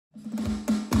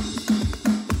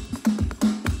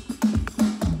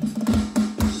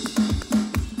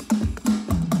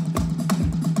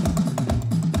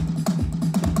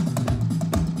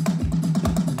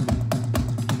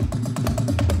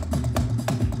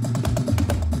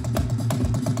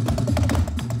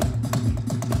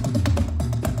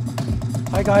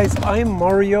Hi guys, I'm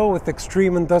Mario with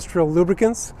Extreme Industrial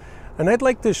Lubricants, and I'd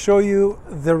like to show you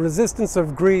the resistance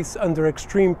of grease under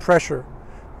extreme pressure.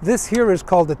 This here is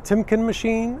called a Timken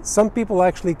machine. Some people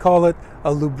actually call it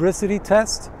a lubricity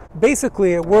test.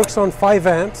 Basically, it works on 5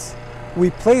 amps.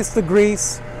 We place the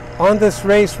grease on this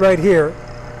race right here,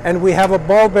 and we have a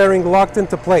ball bearing locked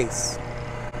into place.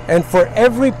 And for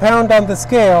every pound on the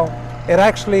scale, it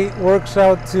actually works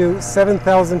out to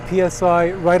 7,000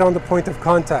 psi right on the point of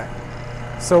contact.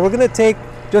 So we're going to take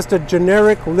just a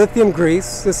generic lithium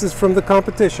grease, this is from the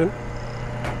competition,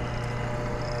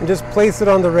 and just place it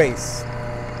on the race.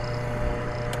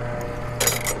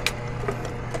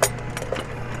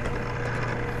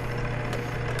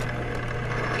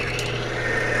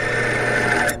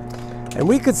 And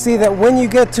we could see that when you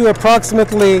get to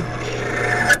approximately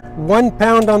 1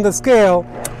 pound on the scale,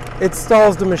 it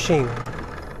stalls the machine.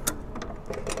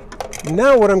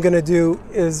 Now what I'm going to do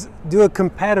is do a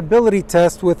compatibility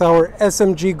test with our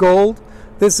SMG Gold.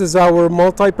 This is our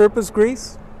multi-purpose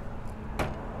grease.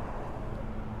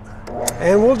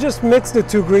 And we'll just mix the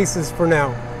 2 greases for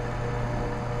now.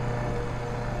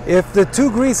 If the 2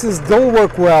 greases don't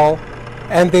work well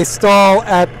and they stall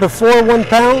at before 1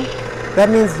 pound, that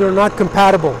means they're not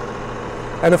compatible.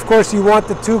 And of course you want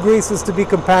the 2 greases to be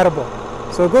compatible.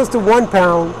 So it goes to 1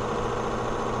 pound,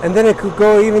 and then it could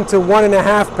go even to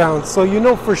 1.5 pounds. So you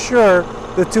know for sure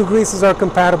the 2 greases are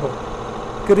compatible.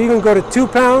 It could even go to 2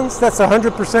 pounds, that's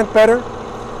 100% better.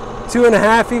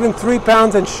 2.5, even 3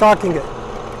 pounds, and shocking it.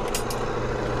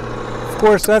 Of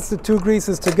course, that's the 2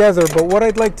 greases together, but what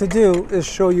I'd like to do is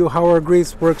show you how our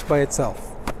grease works by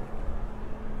itself.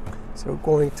 So we're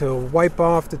going to wipe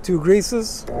off the 2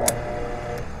 greases.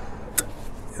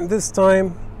 And this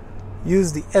time,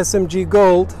 use the SMG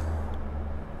Gold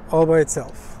all by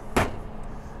itself.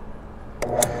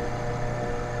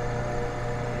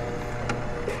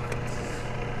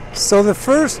 So the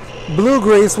first blue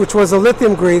grease, which was a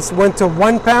lithium grease, went to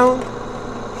 1 pound.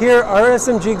 Here our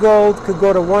SMG Gold could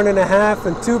go to 1.5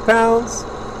 and 2 pounds,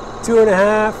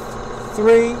 2.5,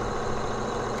 3,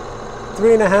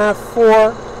 3.5,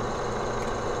 4,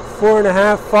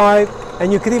 4.5, 5,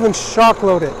 and you could even shock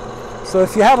load it. So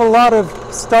if you have a lot of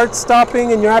start-stopping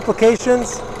in your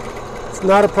applications, it's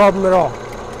not a problem at all.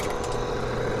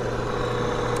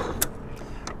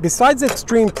 Besides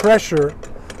extreme pressure,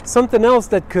 something else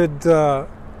that could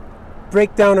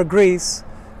break down a grease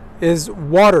is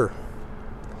water.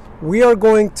 We are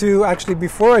going to, actually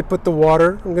before I put the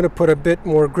water, I'm going to put a bit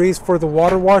more grease for the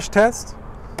water wash test.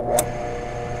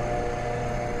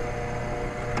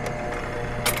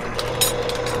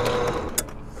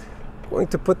 I'm going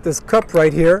to put this cup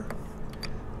right here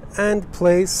and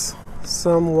place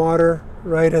some water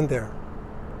right in there.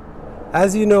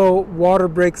 As you know, water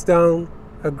breaks down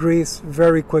a grease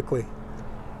very quickly.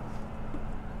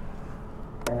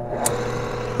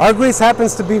 Our grease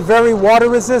happens to be very water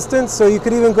resistant, so you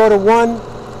could even go to 1,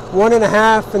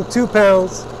 1.5, and 2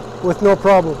 pounds with no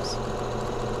problems.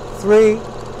 3,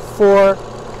 4,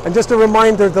 and just a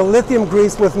reminder, the lithium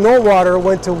grease with no water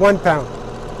went to 1 pound.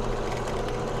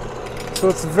 So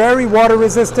it's very water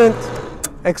resistant,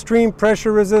 extreme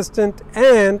pressure resistant,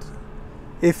 and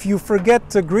if you forget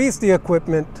to grease the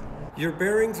equipment, your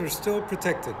bearings are still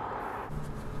protected.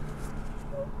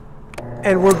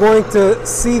 And we're going to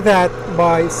see that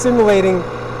by simulating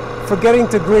forgetting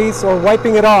to grease or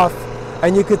wiping it off.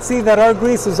 And you could see that our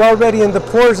grease is already in the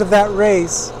pores of that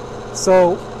race,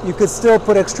 so you could still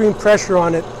put extreme pressure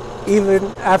on it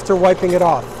even after wiping it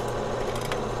off.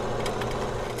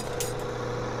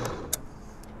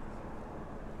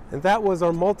 And that was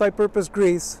our multi-purpose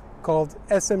grease called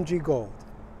SMG Gold.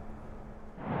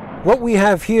 What we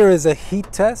have here is a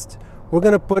heat test. We're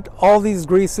going to put all these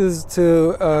greases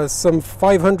to some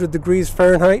 500 degrees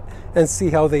Fahrenheit and see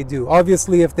how they do.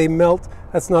 Obviously, if they melt,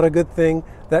 that's not a good thing.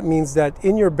 That means that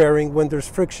in your bearing, when there's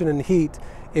friction and heat,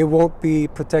 it won't be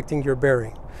protecting your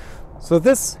bearing. So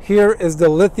this here is the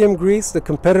lithium grease, the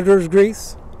competitor's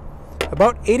grease.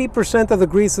 About 80% of the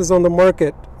greases on the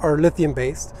market are lithium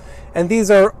based. And these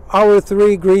are our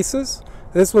 3 greases.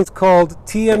 This one's called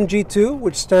TMG2,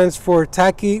 which stands for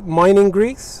tacky mining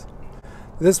grease.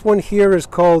 This one here is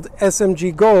called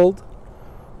SMG Gold,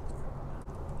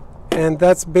 and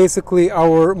that's basically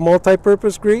our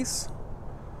multi-purpose grease.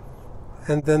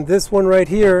 And then this one right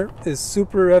here is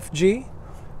Super FG,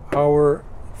 our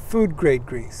food grade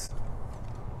grease.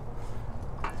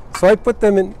 So I put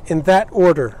them in that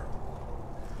order.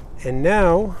 And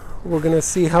now we're going to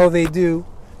see how they do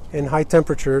in high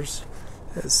temperatures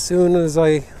as soon as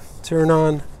I turn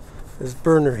on this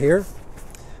burner here.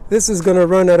 This is going to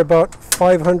run at about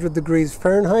 500 degrees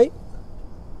Fahrenheit.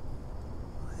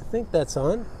 think that's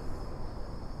on.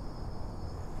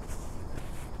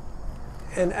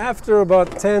 And after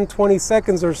about 10-20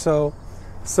 seconds or so,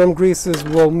 some greases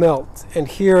will melt. And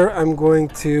here I'm going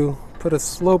to put a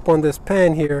slope on this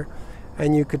pan here,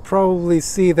 and you could probably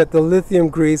see that the lithium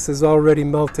grease is already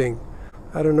melting.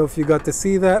 I don't know if you got to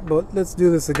see that, but let's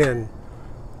do this again.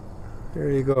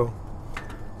 There you go.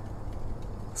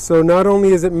 So not only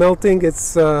is it melting,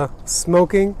 it's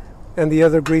smoking, and the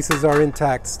other greases are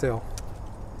intact still.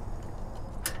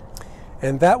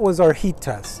 And that was our heat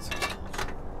test.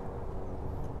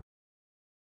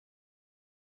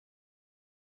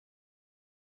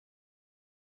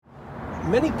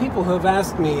 Many people have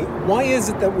asked me, why is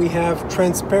it that we have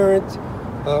transparent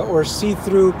or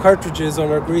see-through cartridges on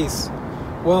our grease?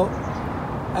 Well,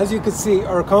 as you can see,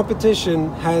 our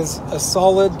competition has a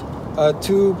solid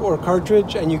tube or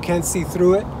cartridge and you can't see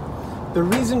through it. The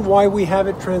reason why we have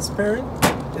it transparent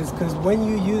is because when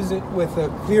you use it with a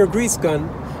clear grease gun,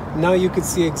 now you can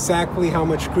see exactly how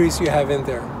much grease you have in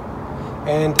there.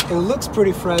 And it looks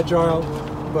pretty fragile,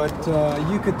 but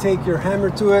you could take your hammer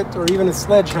to it or even a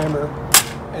sledgehammer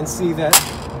and see that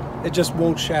it just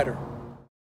won't shatter.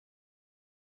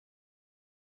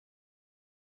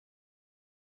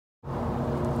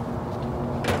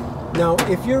 Now,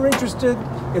 if you're interested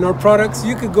in our products,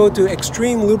 you could go to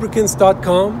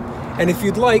extremelubricants.com, and if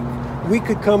you'd like, we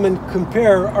could come and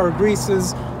compare our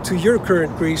greases to your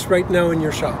current grease right now in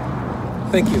your shop.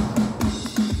 Thank you.